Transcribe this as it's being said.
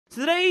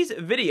Today's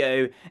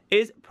video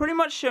is pretty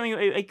much showing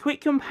you a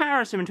quick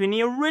comparison between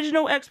the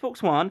original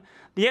Xbox One,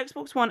 the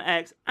Xbox One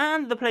X,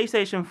 and the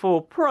PlayStation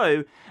 4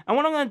 Pro. And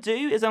what I'm going to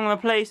do is I'm going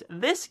to place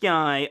this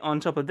guy on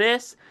top of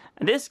this,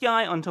 and this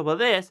guy on top of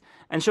this,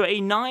 and show a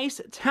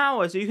nice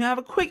tower so you can have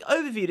a quick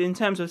overview in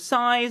terms of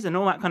size and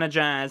all that kind of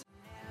jazz.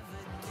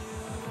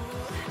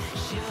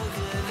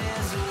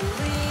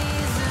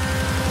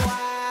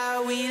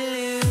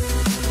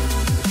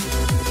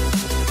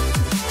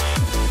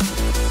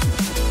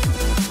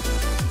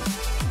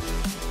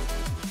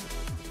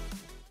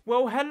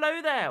 Well,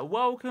 hello there,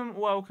 welcome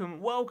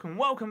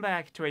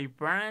back to a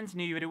brand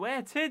new video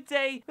where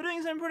today we're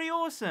doing something pretty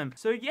awesome.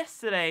 So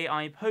yesterday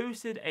I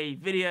posted a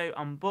video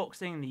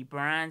unboxing the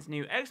brand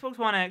new Xbox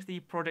One X, the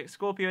Project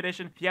Scorpio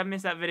edition. If you haven't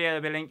missed that video,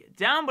 there'll be a link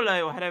down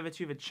below, or head over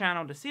to the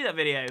channel to see that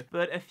video.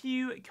 But a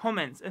few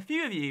comments, a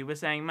few of you were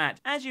saying,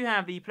 Matt, as you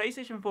have the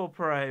PlayStation 4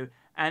 Pro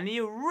and the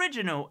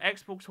original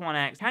Xbox One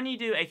X, can you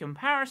do a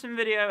comparison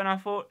video? And I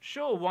thought,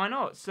 sure, why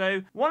not?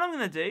 So what I'm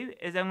going to do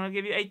is I'm going to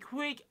give you a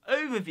quick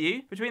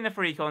overview between the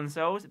three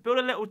consoles, build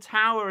a little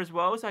tower as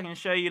well so I can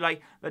show you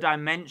like the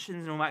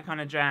dimensions and all that kind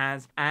of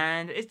jazz.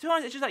 And it's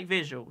just like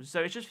visuals,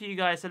 so it's just for you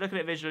guys to look at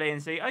it visually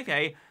and see,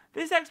 okay,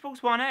 this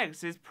Xbox One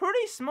X is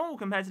pretty small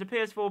compared to the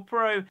PS4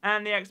 Pro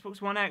and the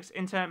Xbox One X the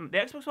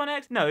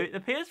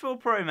PS4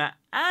 Pro, Matt,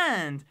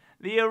 and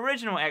the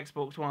original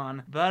Xbox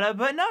One.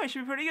 But no, it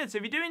should be pretty good. So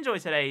if you do enjoy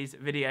today's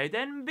video,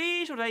 then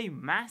be sure to hit a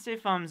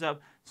massive thumbs up,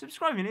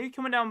 subscribe if you're new,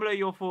 comment down below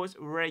your thoughts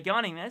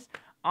regarding this.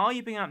 Are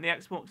you picking up the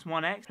Xbox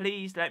One X?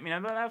 Please let me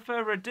know. But without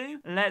further ado,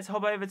 let's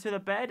hop over to the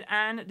bed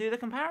and do the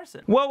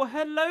comparison. Well,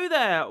 hello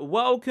there.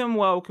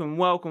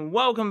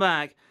 Welcome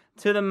back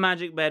to the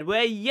Magic Bed,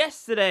 where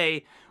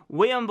yesterday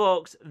we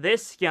unboxed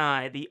this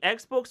guy, the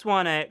Xbox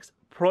One X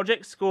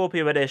Project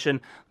Scorpio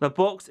edition. The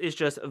box is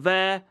just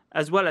there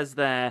as well as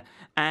there.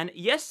 And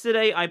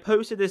yesterday I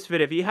posted this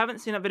video. If you haven't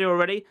seen that video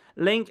already,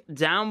 link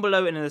down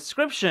below in the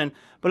description.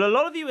 But a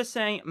lot of you are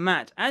saying,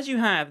 Matt, as you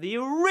have the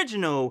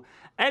original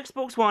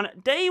Xbox One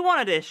Day 1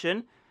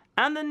 edition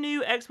and the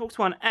new Xbox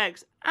One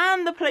X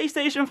and the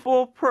PlayStation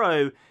 4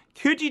 Pro,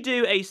 could you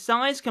do a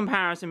size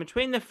comparison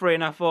between the three?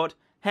 And I thought,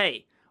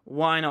 hey,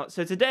 why not?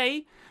 So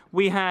today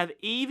we have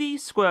Eevee,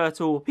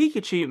 Squirtle,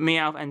 Pikachu,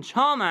 Meowth, and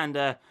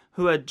Charmander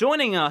who are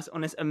joining us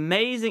on this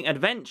amazing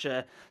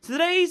adventure. So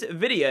today's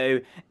video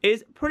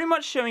is pretty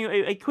much showing you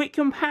a quick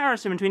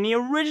comparison between the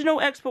original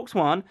Xbox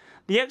One,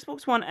 the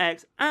Xbox One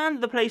X,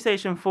 and the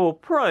PlayStation 4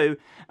 Pro.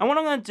 And what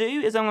I'm going to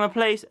do is I'm going to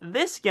place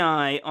this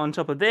guy on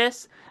top of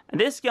this,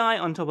 and this guy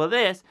on top of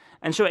this,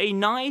 and show a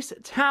nice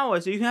tower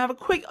so you can have a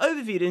quick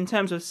overview in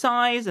terms of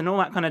size and all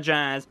that kind of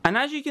jazz. And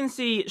as you can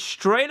see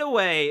straight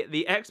away,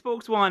 the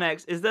Xbox One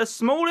X is the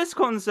smallest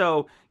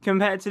console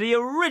compared to the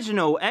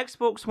original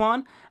Xbox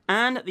One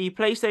and the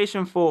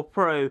PlayStation 4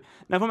 Pro.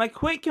 Now from a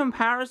quick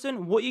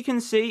comparison, what you can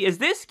see is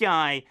this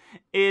guy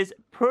is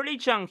pretty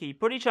chunky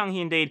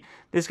indeed.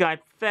 This guy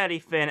fairly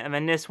thin, and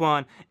then this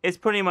one is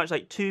pretty much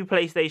like two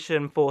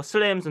PlayStation 4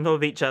 Slims on top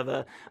of each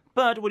other.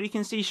 But what you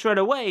can see straight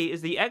away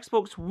is the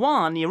Xbox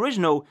One, the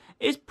original,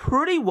 is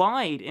pretty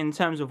wide in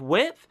terms of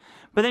width.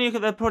 But then you look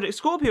at the Project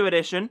Scorpio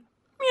edition,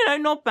 you know,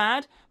 not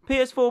bad.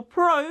 PS4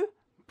 Pro,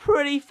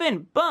 pretty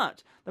thin.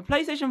 But the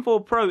PlayStation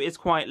 4 Pro is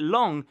quite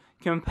long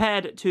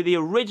compared to the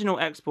original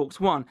Xbox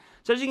One.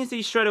 So as you can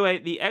see straight away,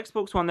 the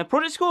Xbox One, the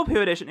Project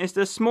Scorpio edition, is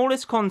the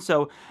smallest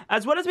console,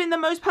 as well as being the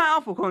most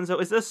powerful console,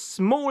 is the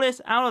smallest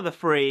out of the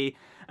three.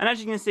 And as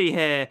you can see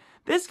here,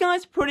 this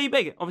guy's pretty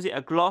big. Obviously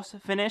a gloss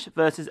finish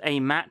versus a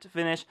matte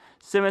finish,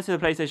 similar to the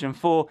PlayStation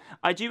 4.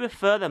 I do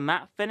prefer the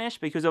matte finish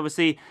because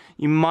obviously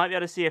you might be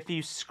able to see a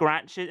few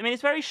scratches. I mean,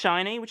 it's very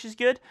shiny, which is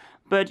good,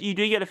 but you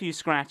do get a few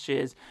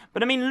scratches.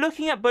 But I mean,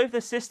 looking at both the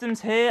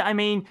systems here, I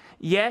mean,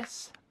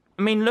 yes,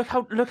 I mean, look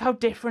how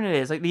different it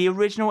is. Like the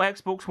original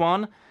Xbox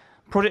One,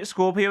 Project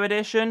Scorpio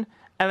edition,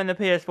 and then the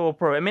PS4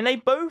 Pro. I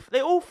mean,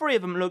 all three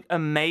of them look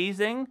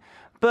amazing.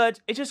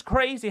 But it's just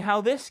crazy how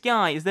this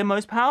guy is the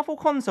most powerful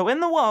console in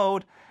the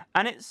world,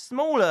 and it's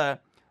smaller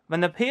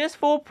than the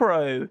PS4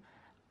 Pro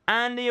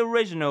and the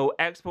original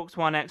Xbox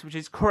One X, which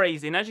is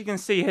crazy. And as you can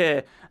see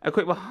here, a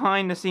quick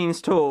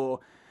behind-the-scenes tour.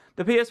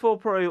 The PS4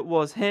 Pro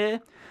was here,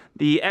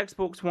 the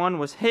Xbox One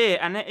was here,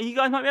 and you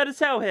guys might be able to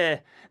tell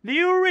here, the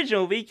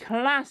original, the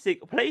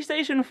classic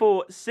PlayStation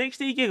 4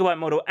 60GB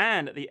model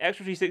and the Xbox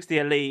 360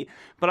 Elite.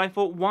 But I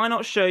thought, why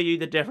not show you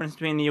the difference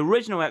between the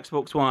original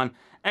Xbox One,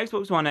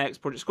 Xbox One X,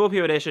 Project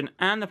Scorpio edition,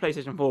 and the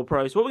PlayStation 4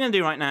 Pro. So what we're going to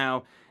do right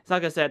now is,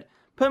 like I said,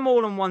 put them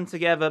all in one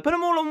together, put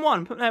them all in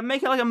one,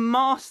 make it like a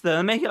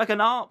master, make it like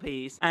an art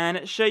piece,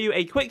 and show you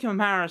a quick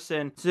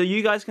comparison so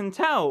you guys can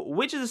tell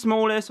which is the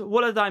smallest,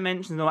 what are the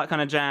dimensions, and all that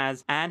kind of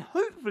jazz. And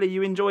hopefully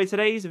you enjoy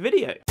today's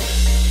video.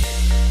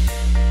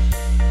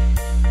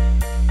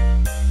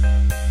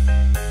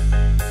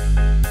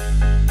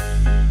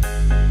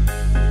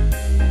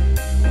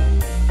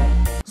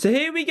 So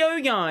here we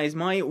go, guys,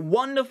 my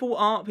wonderful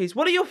art piece.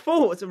 What are your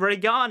thoughts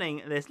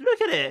regarding this?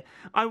 Look at it.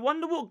 I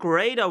wonder what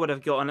grade I would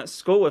have gotten at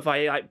school if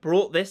I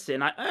brought this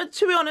in.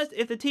 To be honest,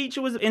 if the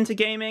teacher was into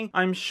gaming,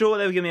 I'm sure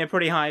they would give me a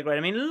pretty high grade.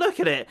 I mean, look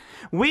at it.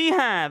 We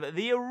have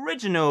the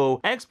original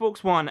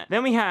Xbox One.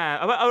 Then we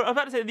have, I was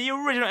about to say the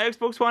original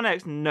Xbox One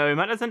X. No,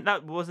 man,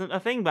 that wasn't a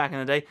thing back in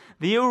the day.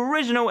 The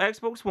original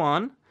Xbox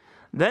One.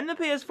 Then the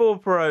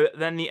PS4 Pro.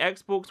 Then the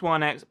Xbox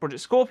One X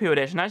Project Scorpio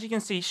Edition. As you can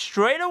see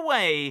straight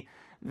away,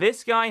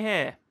 this guy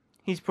here,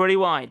 he's pretty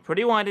wide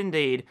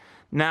indeed.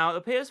 Now,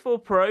 the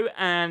PS4 Pro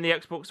and the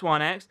Xbox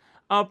One X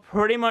are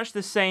pretty much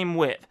the same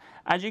width.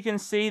 As you can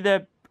see,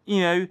 they're,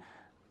 you know,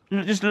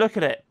 just look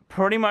at it,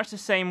 pretty much the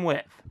same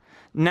width.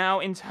 Now,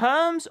 in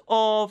terms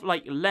of,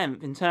 like,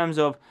 length, in terms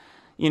of,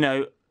 you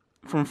know,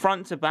 from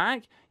front to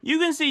back, you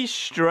can see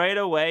straight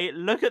away,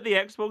 look at the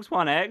Xbox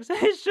One X,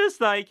 it's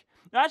just like,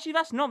 actually,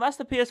 that's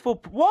the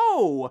PS4,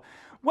 whoa!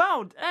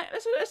 Wow,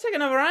 let's take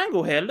another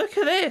angle here, look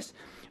at this.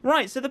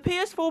 Right, so the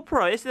PS4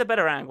 Pro, this is a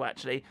better angle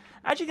actually.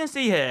 As you can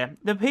see here,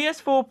 the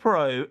PS4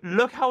 Pro,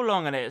 look how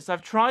long it is. So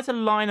I've tried to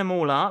line them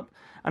all up,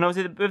 and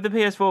obviously with the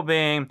PS4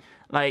 being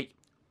like,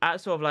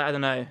 at sort of like, I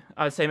don't know,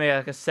 I would say maybe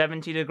like a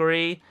 70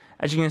 degree,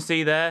 as you can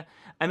see there.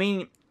 I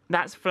mean,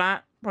 that's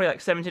flat, probably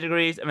like 70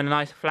 degrees, and then a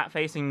nice flat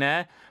facing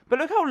there. But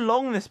look how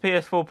long this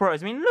PS4 Pro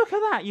is. I mean, look at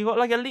that, you've got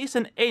like at least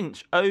an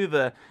inch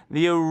over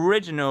the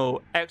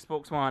original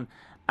Xbox One.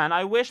 And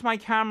I wish my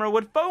camera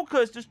would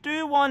focus, just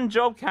do one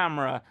job,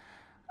 camera.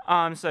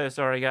 I'm so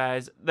sorry,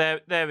 guys. There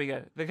we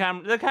go. The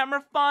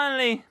camera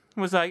finally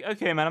was like,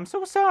 okay, man, I'm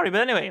so sorry. But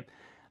anyway,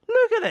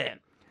 look at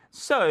it.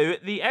 So,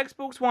 the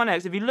Xbox One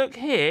X, if you look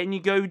here and you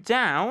go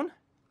down,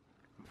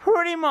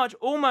 pretty much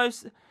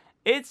almost,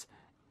 it's,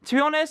 to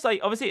be honest, like,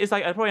 obviously it's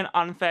like probably an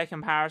unfair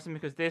comparison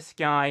because this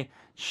guy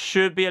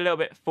should be a little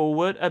bit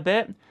forward a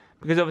bit,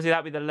 because obviously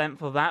that'd be the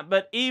length of that.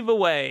 But either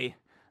way,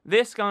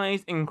 this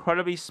guy's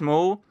incredibly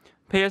small.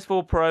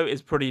 PS4 Pro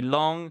is pretty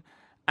long.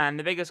 And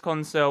the biggest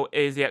console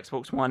is the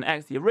Xbox One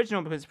X, the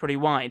original, because it's pretty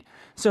wide.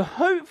 So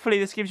hopefully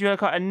this gives you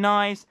a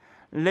nice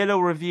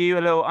little review,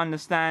 a little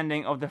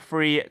understanding of the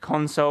three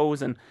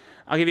consoles. And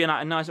I'll give you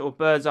a nice little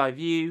bird's eye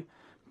view.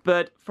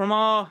 But from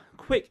our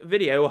quick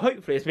video, or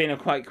hopefully it's been a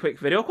quite quick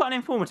video, quite an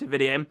informative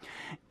video,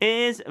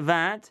 is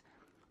that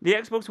the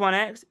Xbox One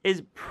X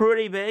is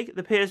pretty big,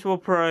 the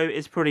PS4 Pro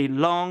is pretty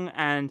long,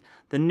 and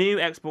the new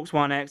Xbox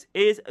One X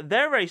is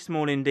very, very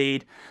small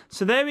indeed.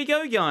 So there we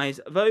go, guys.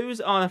 Those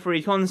are the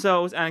three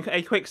consoles, and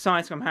a quick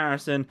size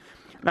comparison.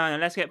 Now,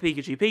 let's get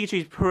Pikachu.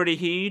 Pikachu's pretty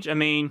huge. I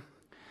mean,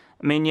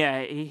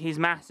 yeah, he's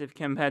massive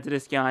compared to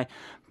this guy.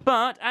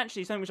 But,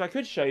 actually, something which I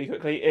could show you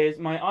quickly is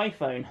my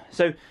iPhone.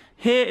 So,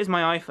 here is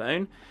my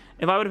iPhone.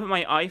 If I were to put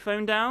my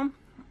iPhone down,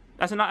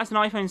 that's an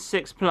iPhone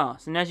 6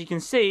 Plus. And as you can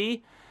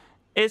see,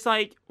 it's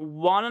like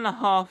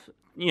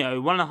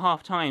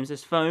 1.5 times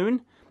this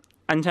phone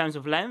in terms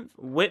of length.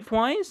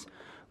 Width-wise,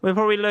 we're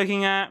probably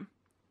looking at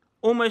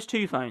almost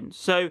 2 phones.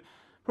 So,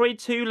 probably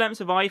 2 lengths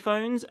of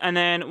iPhones, and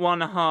then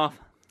 1.5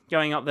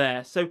 going up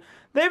there. So,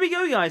 there we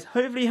go, guys.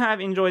 Hopefully you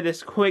have enjoyed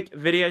this quick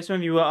video. Some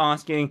of you were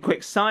asking,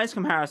 quick size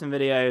comparison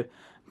video.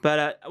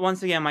 But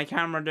once again, my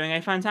camera doing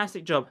a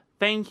fantastic job.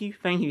 Thank you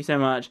so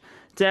much.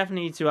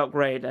 Definitely need to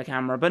upgrade the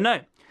camera. But no,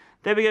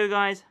 there we go,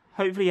 guys.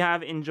 Hopefully you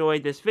have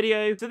enjoyed this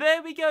video. So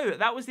there we go.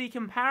 That was the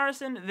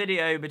comparison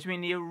video between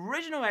the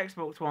original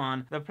Xbox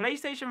One, the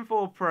PlayStation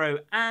 4 Pro,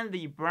 and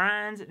the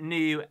brand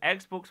new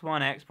Xbox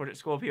One X Project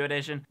Scorpio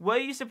Edition. Were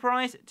you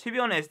surprised? To be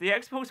honest, the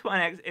Xbox One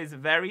X is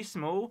very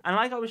small. And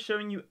like I was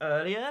showing you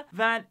earlier,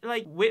 that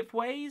like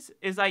width-wise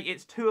is like,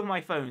 it's 2 of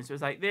my phones. So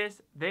it's like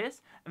this,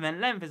 and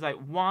then length is like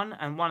 1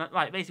 and 1,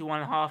 like basically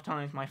 1.5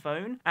 times my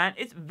phone. And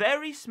it's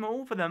very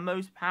small for the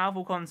most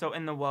powerful console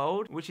in the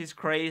world, which is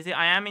crazy.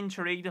 I am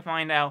intrigued to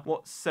find out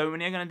what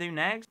Sony are going to do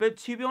next. But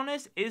to be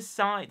honest,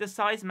 does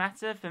size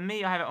matter? For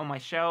me, I have it on my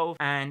shelf.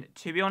 And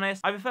to be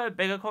honest, I prefer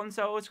bigger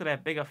consoles because they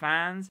have bigger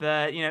fans.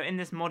 But, you know, in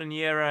this modern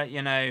era,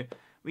 you know,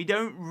 we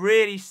don't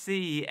really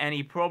see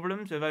any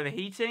problems with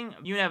overheating.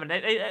 You never,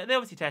 they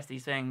obviously test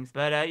these things.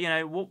 But, you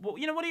know, what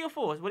are your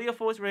thoughts? What are your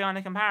thoughts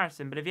regarding the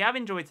comparison? But if you have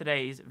enjoyed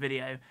today's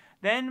video,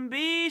 then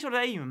be sure to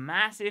leave a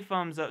massive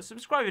thumbs up.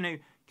 Subscribe if you're new.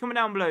 Comment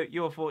down below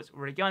your thoughts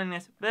regarding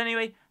this. But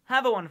anyway,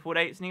 have a wonderful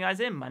day. See you guys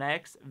in my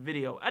next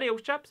video.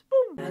 Adios, chaps.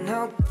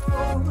 Boom.